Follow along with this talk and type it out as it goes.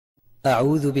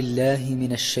أعوذ بالله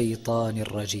من الشيطان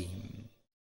الرجيم.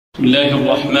 بسم الله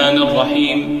الرحمن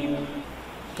الرحيم.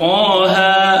 طه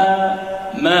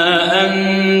ما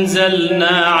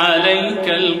أنزلنا عليك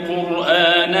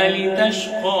القرآن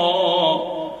لتشقى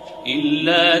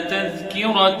إلا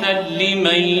تذكرة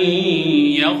لمن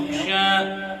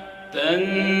يخشى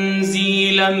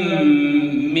تنزيلا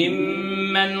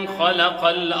ممن خلق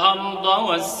الأرض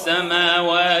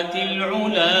والسماوات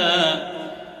العلا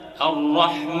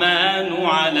الرحمن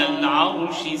على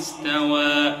العرش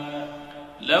استوى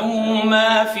له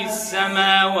ما في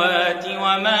السماوات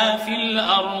وما في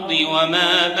الأرض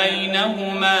وما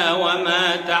بينهما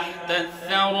وما تحت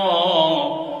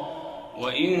الثرى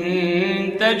وإن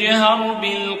تجهر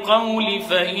بالقول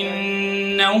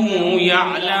فإنه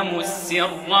يعلم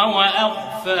السر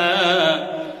وأخفى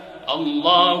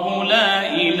الله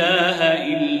لا إله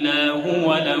إلا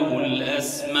هو له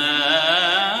الأسماء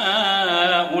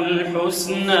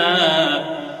الحسنى.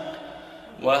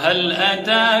 وهل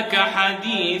أتاك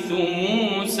حديث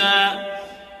موسى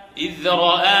إذ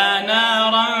رأى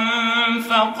نارا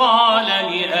فقال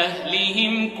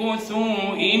لأهلهم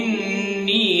كثوا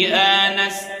إني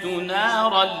آنست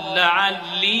نارا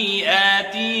لعلي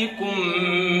آتيكم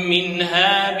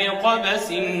منها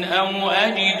بقبس أو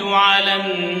أجد على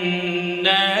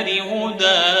النار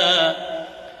هدى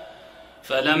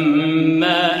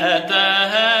فلما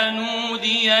أتاها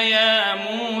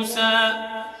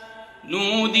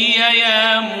نودي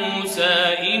يا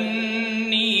موسى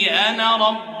إني أنا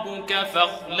ربك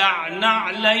فاخلع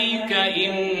نعليك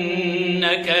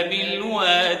إنك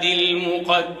بالوادي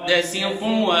المقدس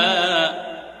طوى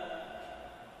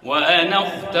وأنا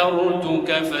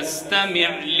اخترتك فاستمع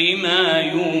لما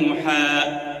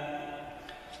يوحى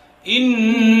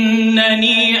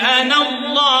إنني أنا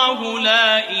الله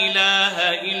لا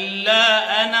إله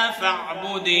إلا أنا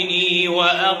فاعبدني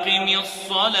وأقم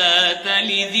الصلاة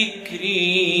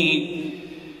لذكري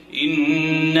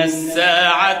إن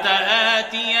الساعة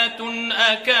آتية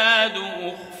أكاد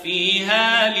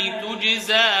أخفيها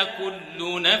لتجزى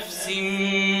كل نفس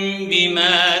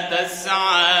بما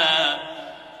تسعى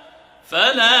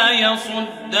فلا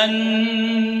يصدنك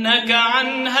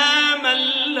عنها من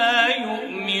لا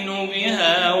يؤمن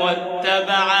بها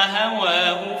واتبع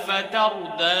هواه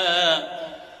فتردى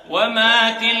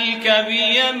وما تلك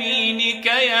بيمينك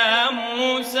يا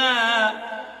موسى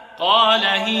قال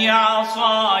هي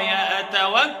عصاي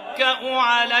أتوكأ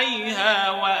عليها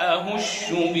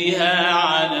وأهش بها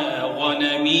على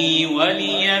غنمي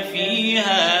ولي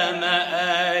فيها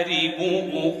مآرب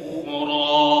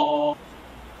أخرى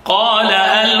قال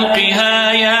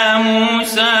ألقها يا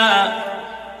موسى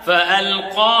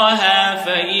فألقاها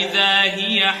فإذا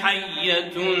هي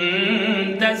حية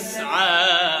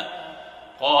تسعى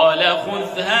قال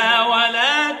خذها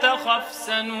ولا تخف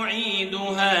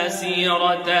سنعيدها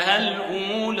سيرتها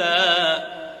الأولى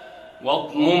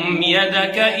واضمم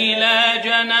يدك إلى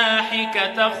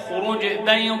جناحك تخرج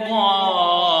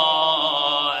بيضاء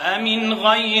من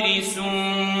غير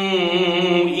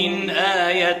سوء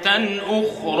آية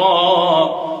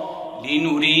أخرى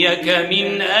لنريك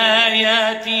من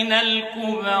آياتنا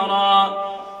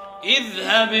الكبرى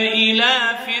اذهب إلى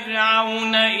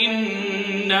فرعون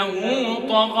إنه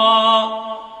طغى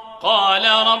قال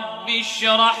رب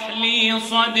اشرح لي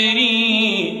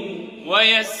صدري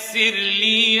ويسر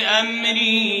لي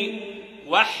أمري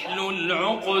واحلل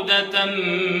عقدة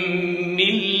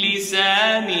من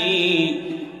لساني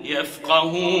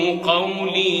يفقه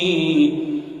قولي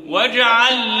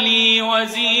واجعل لي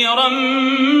وزيرا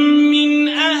من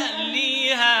أهلي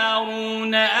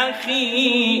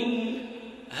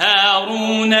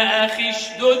هارون أخي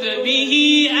اشدد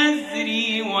به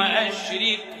أزري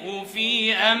وأشركه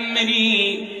في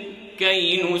أمري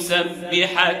كي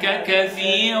نسبحك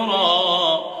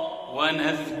كثيرا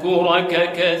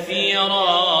ونذكرك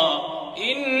كثيرا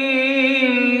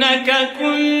إنك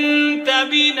كنت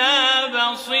بنا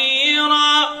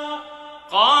بصيرا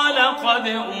قال قد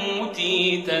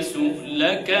أوتيت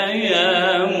سؤلك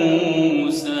يا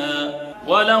موسى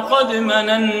ولقد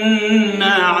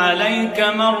مننا عليك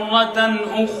مرة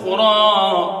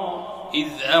أخرى إذ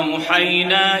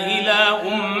أوحينا إلى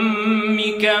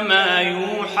أمك ما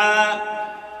يوحى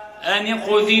أن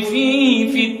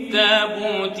اقذفيه في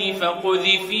التابوت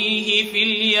فاقذفيه في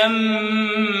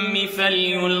اليم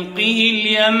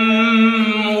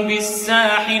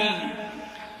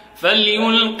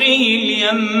فليلقه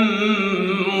اليم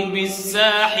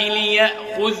بالساحل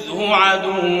يأخذه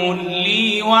عدو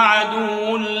لي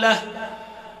وعدو له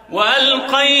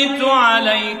وألقيت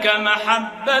عليك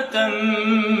محبة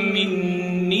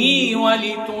مني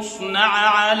ولتصنع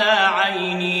على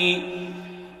عيني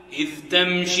إذ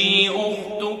تمشي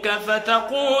أختك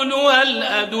فتقول هل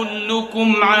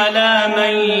أدلكم على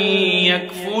من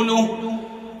يكفله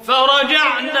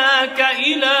فرجعناك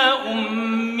إلى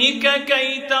أمك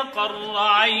كي تقر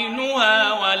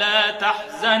عينها ولا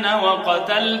تحزن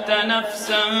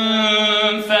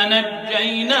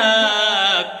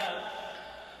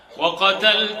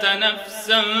وقتلت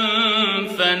نفسا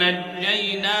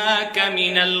فنجيناك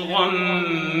من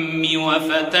الغم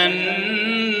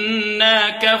وفتناك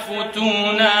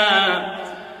فتونا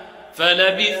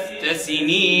فلبثت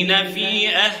سنين في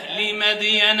أهل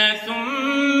مدين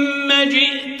ثم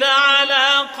جئت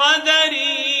على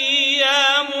قدري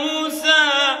يا موسى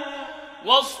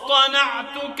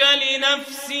واصطنعتك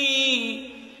لنفسي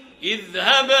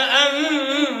اذهب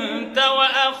أنت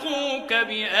وأخوك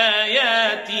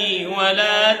بآياتي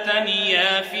ولا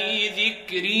تنيا في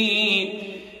ذكري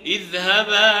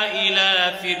اذهبا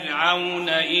إلى فرعون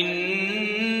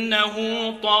إنه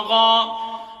طغى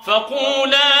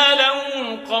فقولا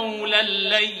له قولا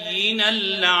لينا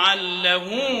لعله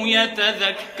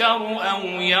يتذكر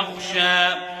أو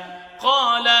يخشى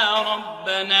قالا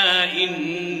ربنا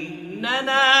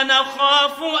إننا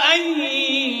نخاف أن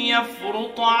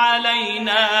يفرط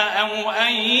علينا أو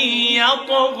أن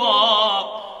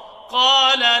يطغى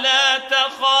قال لا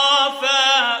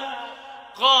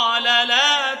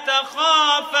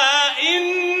تخافا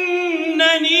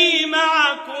إنني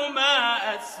معكما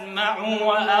أسمع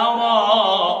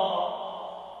وأرى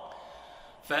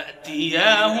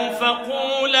فأتياه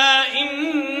فقولا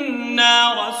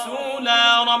إنا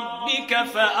رسولا ربك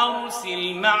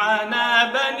فأرسل معنا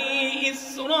بني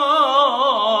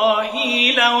إسرائيل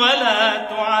ولا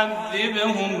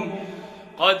تعذبهم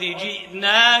قد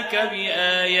جئناك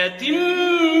بآية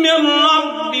من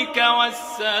ربك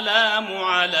والسلام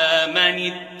على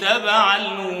من اتبع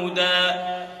الهدى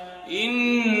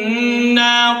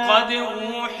إنا قد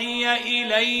أوحي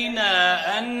إلينا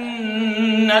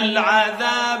أن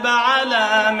العذاب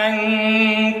على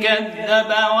من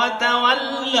كذب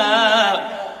وتولى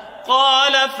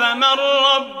قال فمن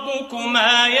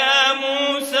ربكما يا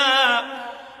موسى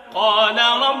قال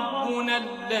ربنا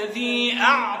الذي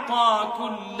أعطى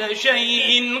كل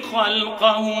شيء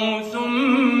خلقه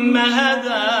ثم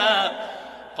هدى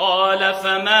قال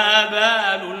فما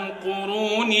بال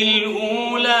القرون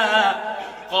الأولى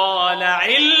قال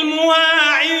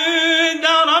علمها عند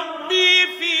ربي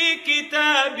في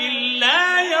كتاب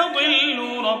لا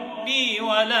يضل ربي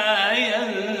ولا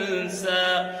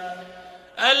ينسى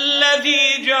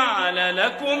الذي جعل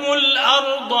لكم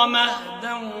الأرض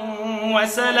مهدا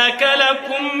وسلك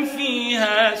لكم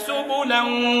فيها سبلا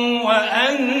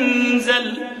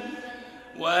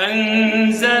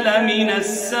وأنزل من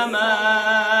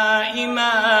السماء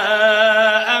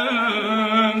ماء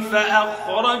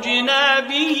فأخرجنا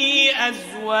به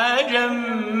أزواجا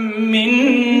من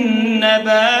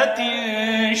نبات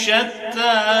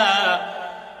شتى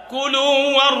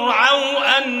كلوا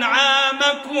وارعوا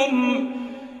أنعامكم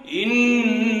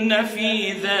إن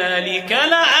في ذلك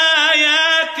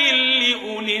لآيات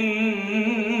لأولي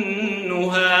النهى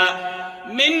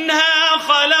منها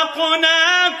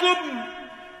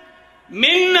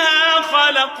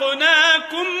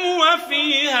خلقناكم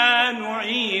وفيها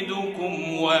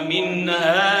نعيدكم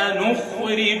ومنها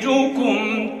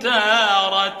نخرجكم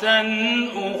تارة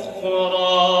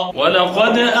أخرى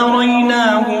ولقد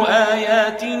أريناه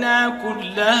آياتنا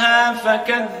كلها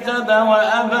فكذب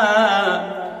وأبى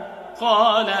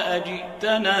قال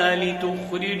أجئتنا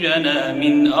لتخرجنا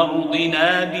من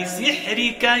أرضنا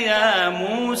بسحرك يا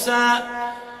موسى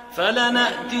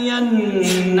فلنأتينك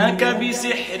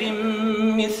بسحر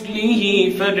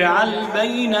مثله فاجعل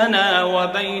بيننا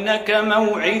وبينك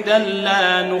موعدا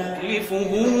لا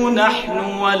نخلفه نحن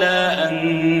ولا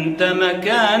أنت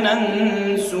مكانا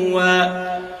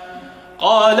سوى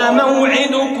قال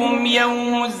موعدكم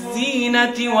يوم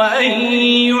الزينة وأن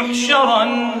يحشر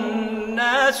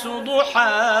الناس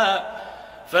ضحى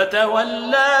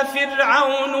فتولى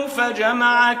فرعون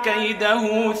فجمع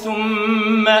كيده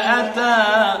ثم أتى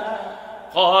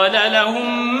قال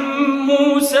لهم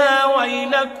موسى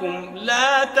ويلكم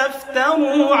لا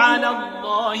تفتروا على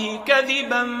الله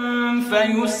كذبا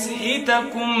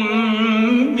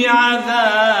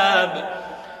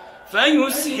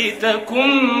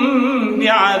فيسحتكم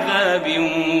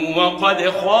بعذاب وقد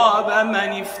خاب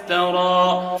من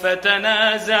افترى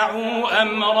فتنازعوا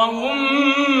أمرهم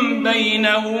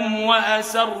بينهم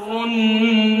وأسروا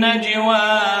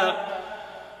النجوى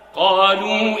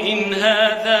قالوا إن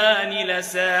هذان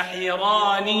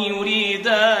لساحران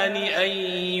يريدان أن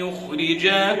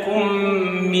يخرجاكم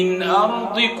من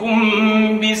أرضكم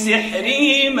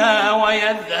بسحرهما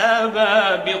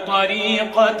ويذهبا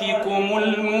بطريقتكم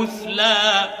المثلى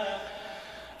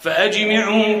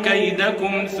فأجمعوا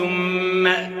كيدكم ثم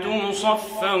أتوا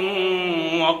صفا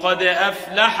وقد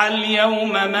أفلح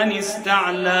اليوم من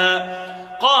استعلى.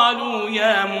 قالوا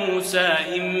يا موسى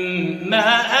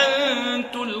إما أن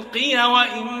تلقي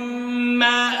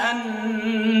وإما أن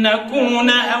نكون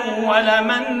أول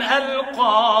من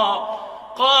ألقى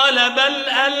قال بل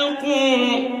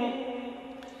ألقوا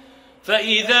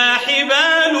فإذا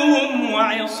حبالهم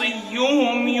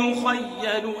وعصيهم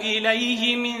يخيل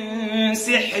إليه من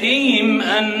سحرهم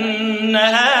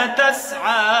أنها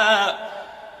تسعى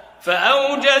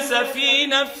فأوجس في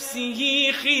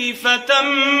نفسه خيفة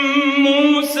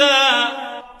موسى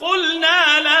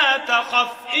قلنا لا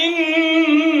تخف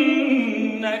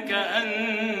إنك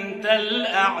أنت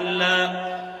الأعلى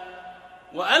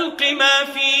وألق ما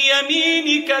في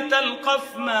يمينك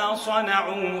تلقف ما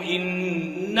صنعوا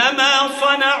إنما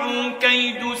صنعوا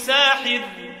كيد ساحر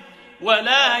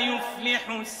ولا يفلح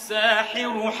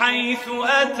الساحر حيث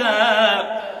أتى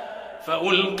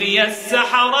فألقي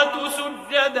السحرة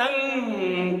سجدا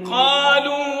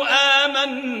قالوا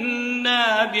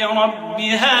آمنا برب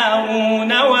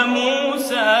هارون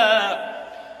وموسى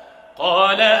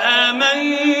قال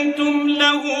آمنتم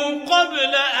له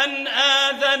قبل أن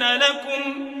آذن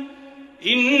لكم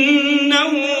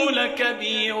إنه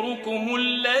لكبيركم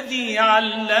الذي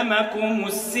علمكم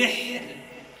السحر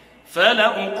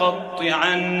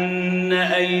فلأقطعن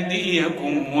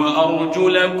أيديكم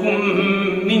وأرجلكم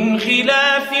من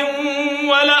خلاف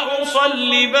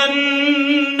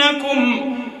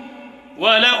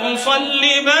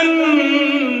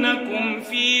ولأصلبنكم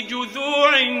في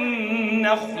جذوع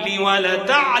النخل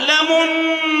ولتعلمن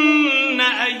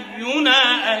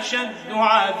أينا أشد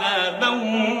عذابا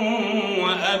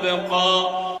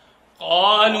وأبقى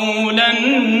قالوا لن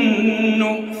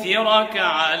نؤثرك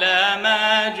على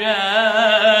ما جاءنا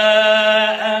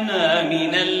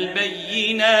من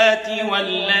البينات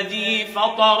والذي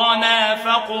فطرنا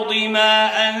فاقض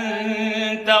ما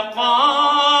أنت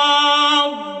قاض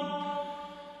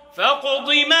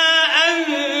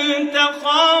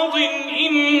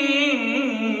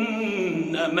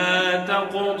إنما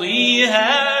تقضي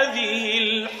هذه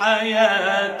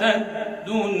الحياة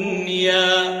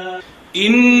الدنيا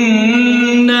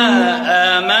إنا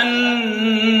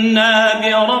آمنا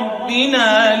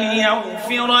بربنا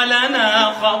ليغفر لنا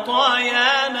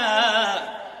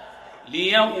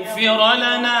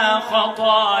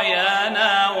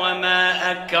خطايانا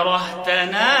وما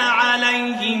أكرهتنا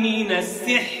عليه من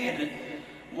السحر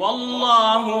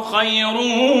والله خير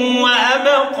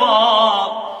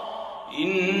وأبقى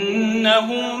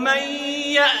إنه من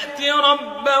يأت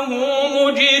ربه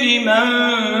مجرما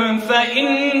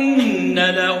فإن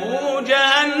له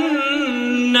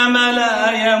جهنم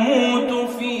لا يموت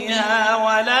فيها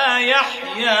ولا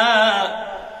يحيا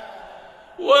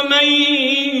ومن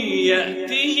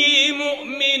يأته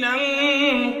مؤمنا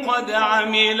قد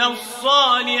عمل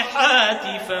الصالحات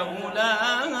فأولئك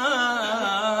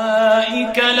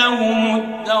لهم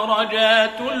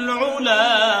الدرجات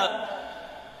العلى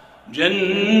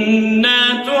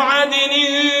جنات عدن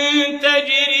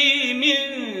تجري من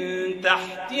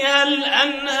تحتها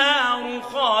الأنهار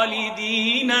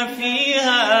خالدين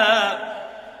فيها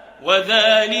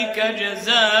وذلك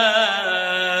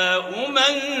جزاء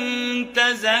من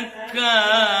تزكى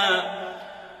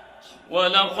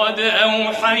ولقد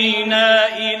أوحينا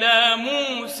إلى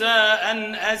موسى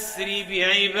أن أسر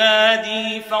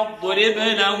بعبادي فاضرب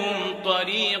لهم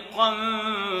طريقا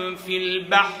في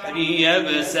البحر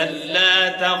يبسا لا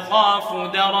تخاف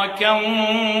دركا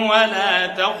ولا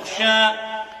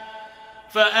تخشى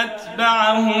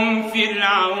فأتبعهم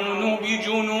فرعون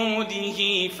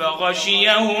بجنوده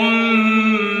فغشيهم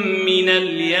من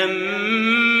اليم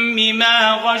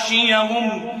ما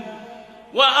غشيهم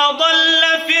وأضل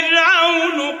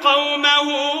فرعون قومه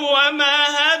وما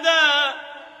هدى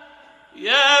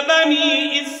يا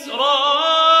بني إسرائيل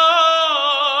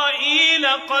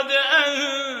قد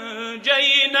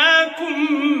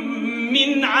أنجيناكم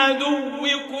من عدوكم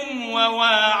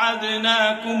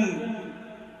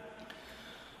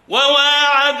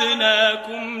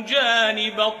وواعدناكم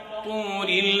جانب الطور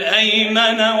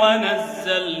الأيمن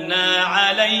ونزلنا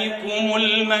عليكم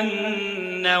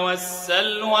المن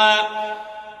والسلوى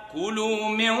كلوا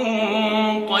من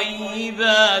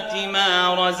طيبات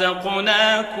ما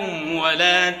رزقناكم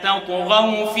ولا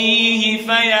تطغوا فيه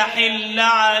فيحل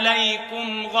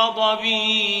عليكم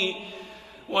غضبي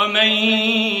ومن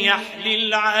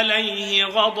يحلل عليه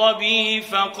غضبي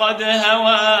فقد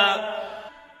هوى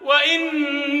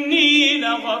وإني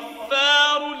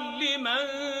لغفار لمن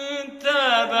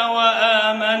تاب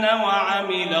وآمن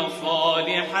وعمل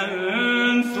صالحا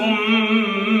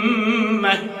ثم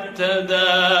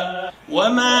اهتدى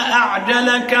وما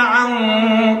أعجلك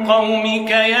عن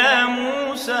قومك يا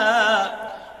موسى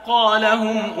قال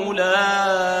هم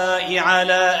أولئك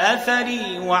على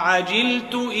أثري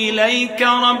وعجلت إليك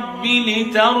رب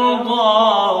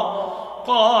لترضى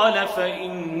قال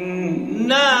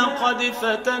فإنا قد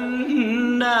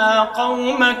فتنا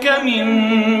قومك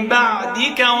من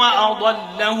بعدك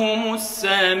وأضلهم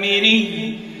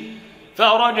السامري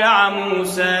فرجع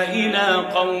موسى إلى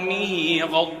قومه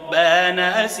غضبان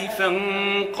أسفا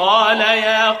قال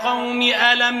يا قوم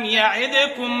ألم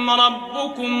يعدكم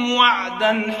ربكم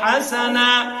وعدا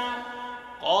حسنا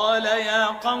قال يا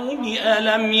قوم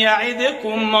ألم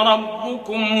يعدكم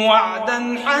ربكم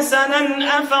وعدا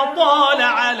حسنا أفطال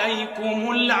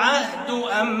عليكم العهد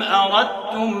أم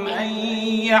أردتم أن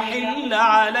يحل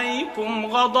عليكم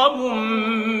غضب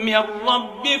من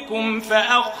ربكم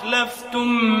فأخلفتم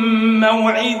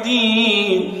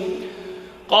موعدي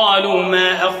قالوا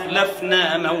ما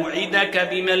أخلفنا موعدك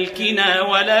بملكنا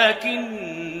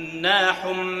ولكننا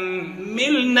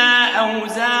حملنا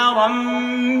أوزارا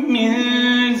من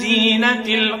زينة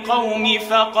القوم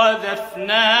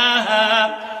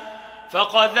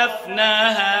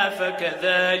فقذفناها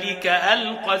فكذلك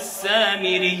ألقى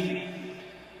السامري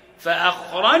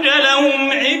فأخرج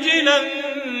لهم عجلا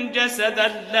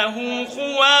جسدا له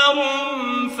خوار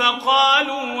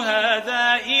فقالوا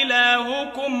هذا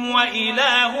إلهكم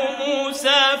وإله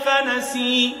موسى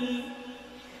فنسي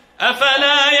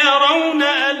أفلا يرون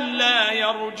ألا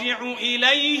يرجع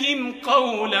إليهم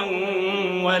قولا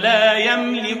ولا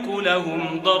يملك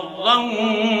لهم ضرا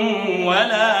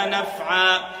ولا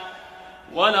نفعا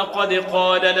ولقد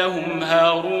قال لهم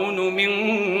هارون من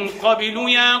قبل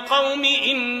يا قوم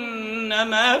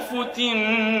إنما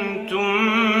فتنتم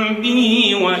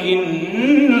به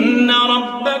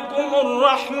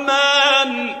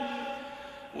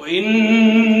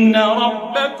وإن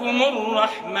ربكم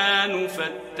الرحمن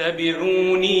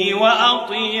فاتبعوني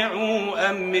وأطيعوا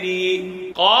أمري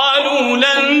قالوا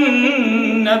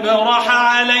لن نبرح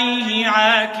عليه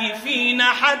عاكفين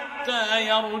حتى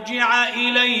يرجع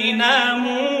إلينا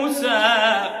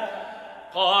موسى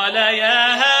قال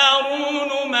يا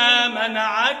هارون ما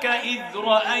منعك إذ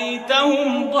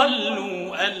رأيتهم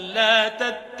ضلوا ألا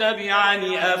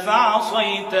تتبعني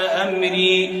أفعصيت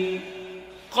أمري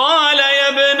قال يا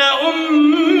ابن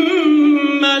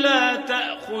أم لا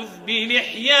تأخذ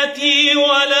بلحيتي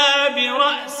ولا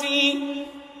برأسي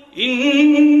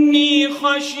إني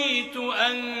خشيت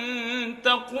أن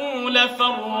تقول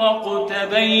فرقت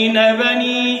بين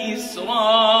بني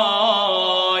إسرائيل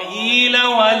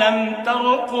ولم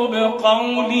ترقب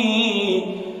قولي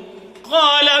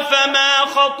قال فما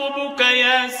خطبك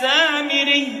يا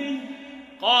سامري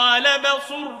قال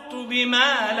بصرت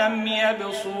بما لم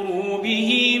يبصروا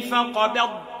به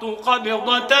فقبضت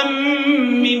قبضة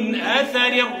من أثر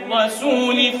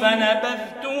الرسول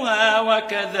فنبذتها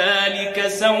وكذلك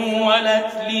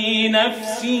سولت لي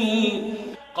نفسي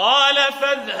قال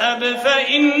فاذهب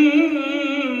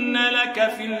فإن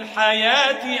لك في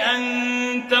الحياة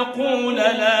أن تقول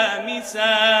لا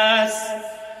مساس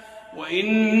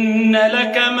وإن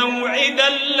لك موعدا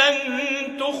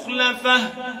لن تخلفه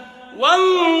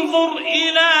وانظر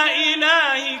إلى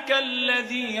إلهك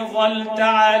الذي ظلت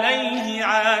عليه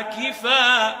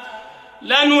عاكفا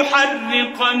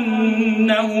لنحرقنه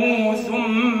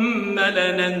ثم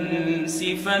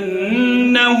لننسفنه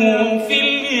في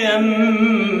اليم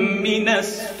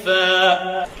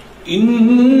نسفا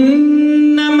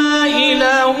إنما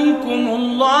إلهكم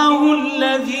الله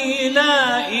الذي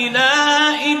لا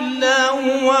إله إلا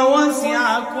هو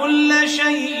وسع كل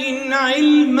شيء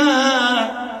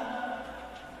علما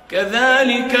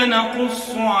كذلك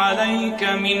نقص عليك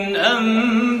من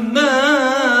أنباء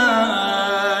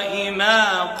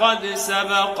ما قد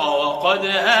سبق وقد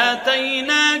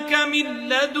آتيناك من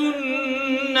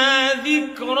لدنا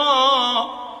ذكرا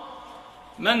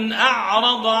من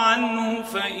أعرض عنه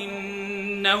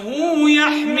فإنه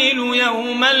يحمل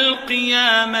يوم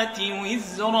القيامة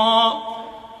وزرا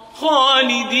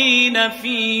خالدين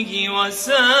فيه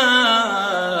وساء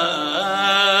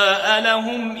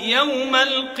لهم يوم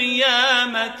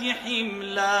القيامة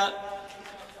حملا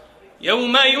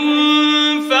يوم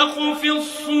ينفخ في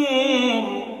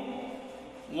الصور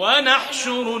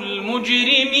ونحشر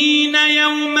المجرمين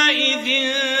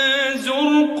يومئذ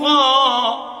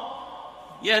زرقا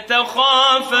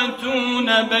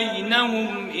يتخافتون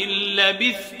بينهم إن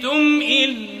لبثتم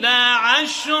إلا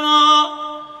 10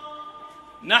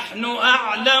 نحن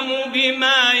أعلم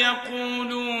بما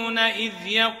يقولون إذ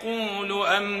يقول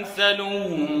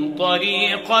أمثلهم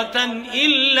طريقة إن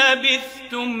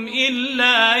لبثتم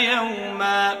إلا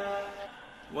يوما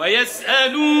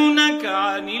ويسألونك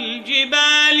عن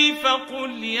الجبال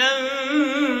فقل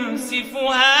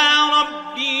ينسفها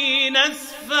ربي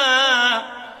نسفا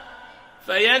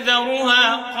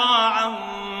فيذرها قاعا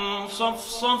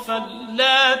صفصفا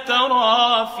لا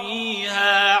ترى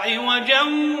فيها عوجا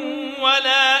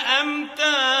ولا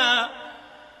أمتا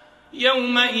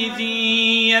يومئذ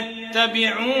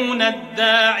يتبعون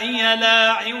الداعي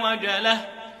لا عوج له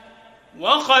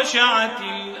وخشعت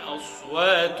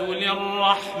الأصوات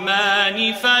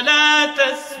للرحمن فلا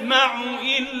تسمع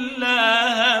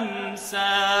إلا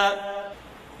همسا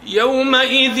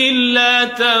يومئذ لا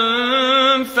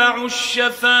تنفع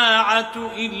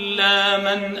الشفاعة إلا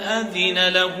من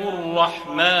أذن له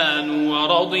الرحمن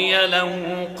ورضي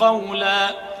له قولا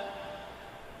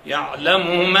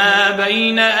يعلم ما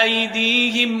بين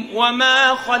أيديهم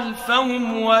وما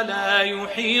خلفهم ولا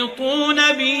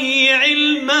يحيطون به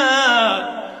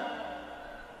علما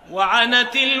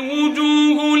وعنت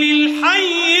الوجوه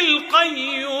للحي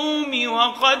القيوم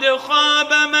وقد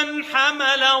خاب من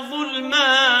حمل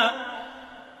ظلما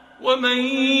ومن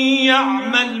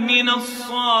يعمل من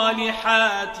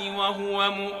الصالحات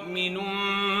وهو مؤمن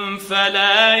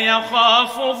فلا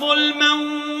يخاف ظلما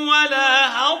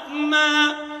ولا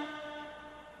هضما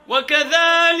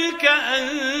وكذلك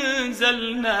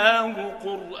أنزلناه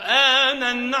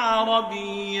قرآنا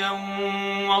عربيا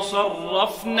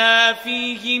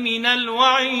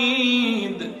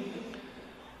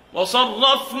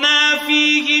وصرفنا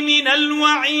فيه من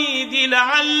الوعيد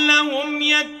لعلهم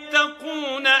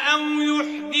يتقون أو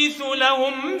يحدث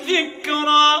لهم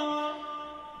ذكرا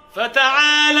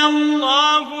فتعالى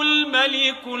الله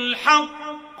الملك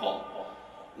الحق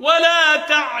ولا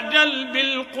تعجل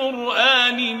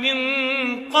بالقرآن من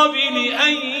قبل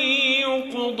أن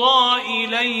يقضى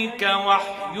إليك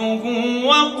وحيه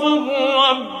وقل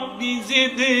رب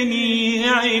زدني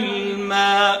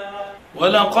علما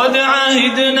ولقد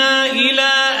عهدنا إلى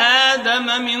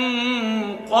آدم من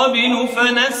قبل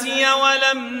فنسي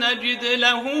ولم نجد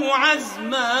له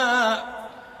عزما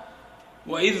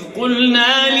وإذ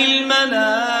قلنا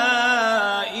للملائكة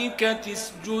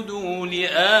اسجدوا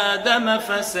لآدم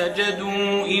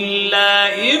فسجدوا إلا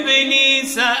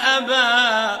إبليس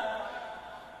أبى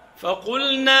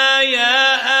فقلنا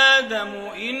يا آدم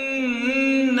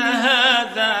إن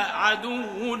هذا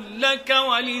عدو لك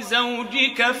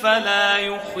ولزوجك فلا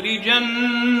يخرجنكما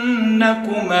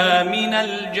من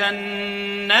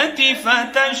الجنة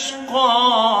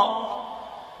فتشقى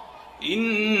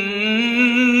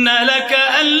إن لك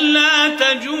ألا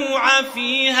تجوع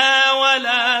فيها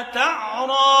ولا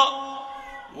تعرى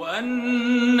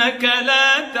وأنك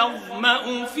لا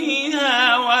تظمأ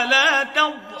فيها ولا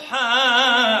تضحى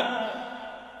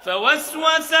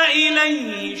فوسوس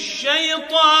إليه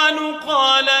الشيطان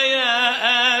قال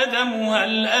يا آدم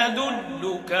هل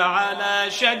أدلك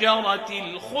على شجرة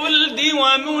الخلد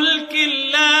وملك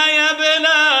لا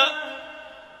يبلى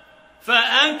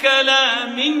فأكلا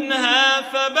منها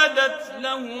فبدت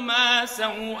لهما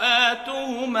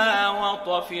سوآتهما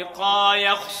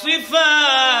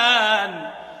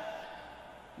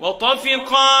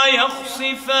وطفقا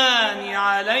يخصفان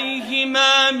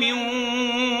عليهما من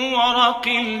ورق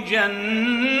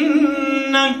الجنة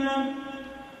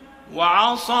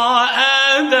وعصى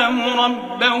آدم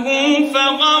ربه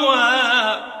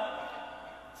فغوى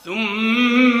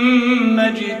ثم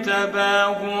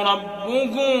اجتباه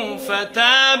ربه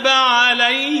فتاب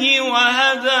عليه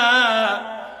وهدى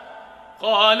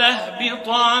قال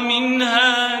اهبطا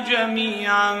منها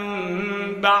جميعا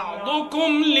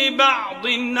بعضكم لبعض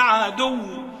عدو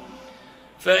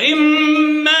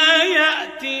فإما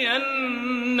يأتينكم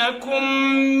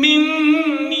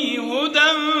مني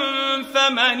هدى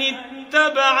فمن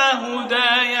اتبع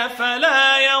هداي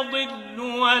فلا يضل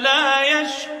ولا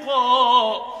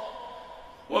يشقى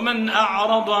ومن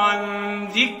أعرض عن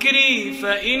ذكري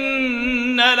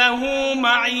فإن له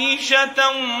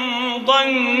معيشة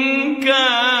ضنكا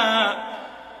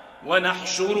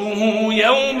ونحشره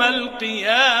يوم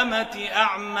القيامة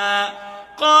أعمى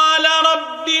قال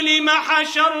رب لم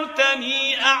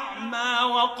حشرتني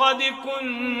أعمى وقد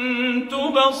كنت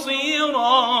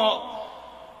بصيرا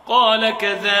قال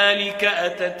كذلك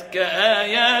أتتك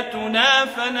آياتنا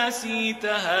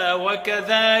فنسيتها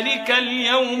وكذلك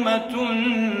اليوم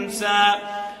تنسى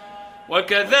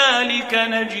وكذلك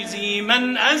نجزي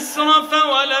من أسرف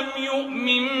ولم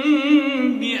يؤمن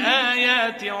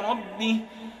بآيات ربه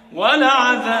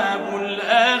ولعذاب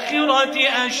الآخرة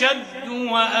أشد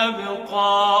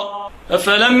وأبقى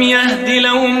أفلم يهد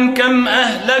لهم كم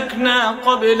أهلكنا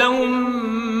قبلهم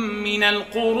من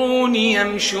القرون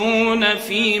يمشون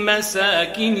في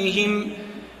مساكنهم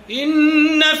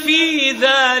إن في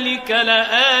ذلك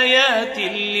لآيات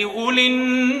لأولي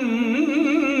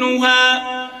النهى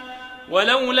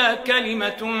ولولا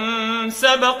كلمة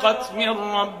سبقت من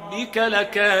ربك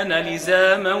لكان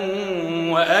لزاما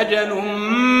وأجل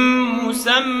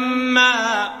مسمى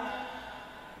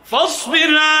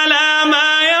فاصبر على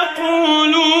ما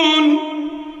يقولون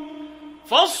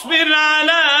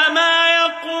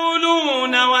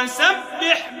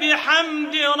وسبح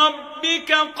بحمد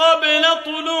ربك قبل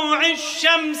طلوع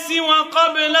الشمس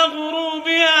وقبل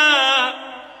غروبها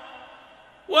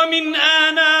ومن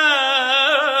آناء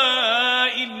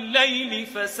الليل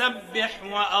فسبح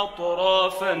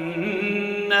وأطراف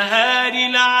النهار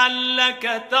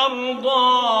لعلك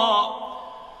ترضى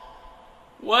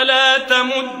ولا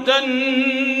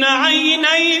تمدن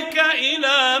عينيك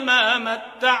إلى ما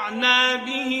متعنا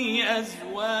به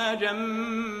أزواجا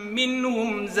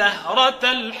منهم زهرة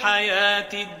الحياة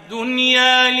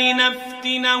الدنيا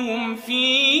لنفتنهم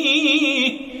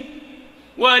فيه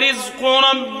ورزق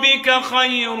ربك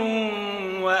خير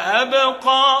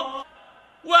وأبقى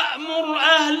وأمر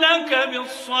أهلك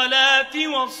بالصلاة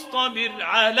واصطبر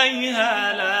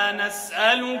عليها لا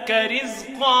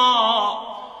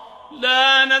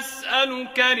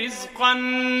نسألك رزقا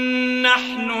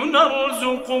نحن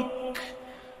نرزقك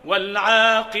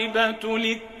والعاقبة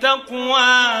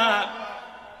للتقوى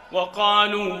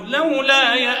وقالوا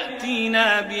لولا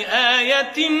يأتينا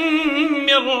بآية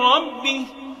من ربه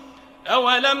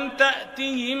أولم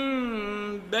تأتهم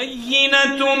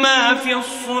بينة ما في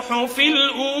الصحف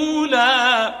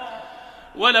الأولى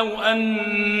ولو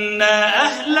أنا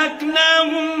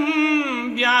أهلكناهم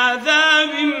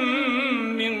بعذاب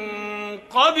من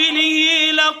قبله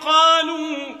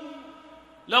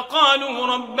لقالوا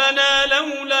ربنا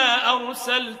لولا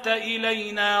أرسلت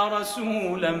إلينا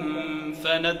رسولا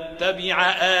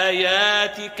فنتبع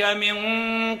آياتك من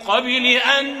قبل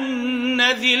أن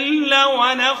نذل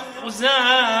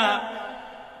ونخزى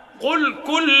قل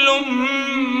كل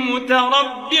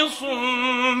متربص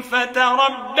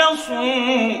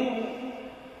فتربصوا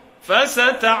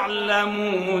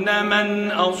فستعلمون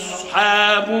من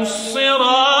أصحاب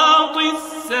الصراط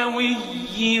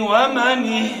السوي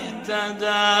ومن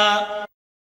اهتدى.